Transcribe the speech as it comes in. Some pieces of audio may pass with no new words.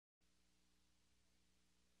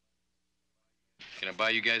Can I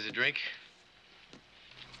buy you guys a drink?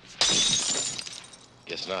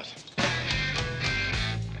 Guess not.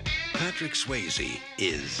 Patrick Swayze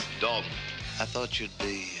is Dalton. I thought you'd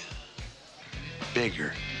be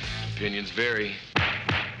bigger. Opinions vary.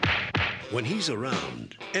 When he's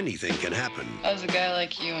around, anything can happen. How does a guy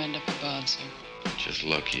like you end up a bouncer? Just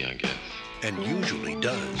lucky, I guess. And usually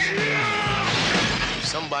does. If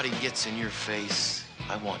somebody gets in your face,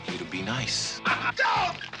 I want you to be nice.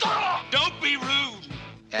 Don't be rude.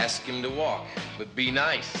 Ask him to walk, but be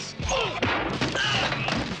nice.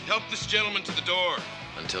 Help this gentleman to the door.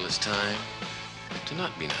 Until it's time to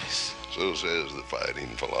not be nice. So says the fighting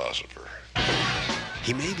philosopher.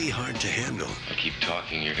 He may be hard to handle. I keep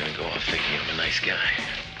talking, you're gonna go off thinking I'm a nice guy.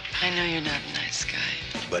 I know you're not a nice guy.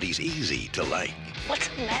 But he's easy to like. What's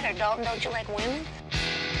the matter, Dalton? Don't you like women?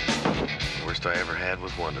 The worst I ever had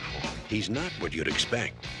was wonderful. He's not what you'd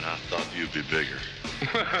expect. I thought you'd be bigger.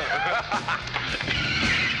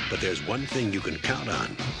 But there's one thing you can count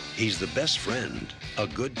on. He's the best friend a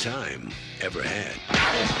good time ever had.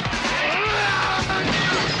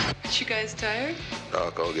 Aren't you guys tired?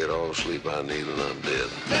 Doc, I'll get all the sleep I need and I'm dead.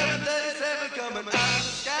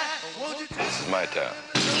 This is my town.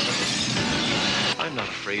 I'm not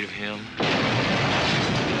afraid of him.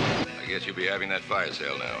 I guess you'll be having that fire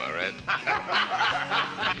sale now, all right?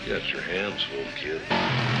 You got your hands full, kid.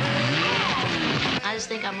 I just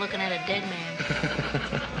think I'm looking at a dead man.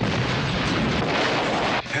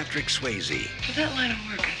 Patrick Swayze. For that line of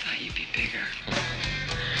work, I thought you'd be bigger.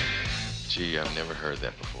 Gee, I've never heard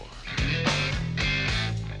that before.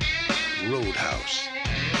 Roadhouse.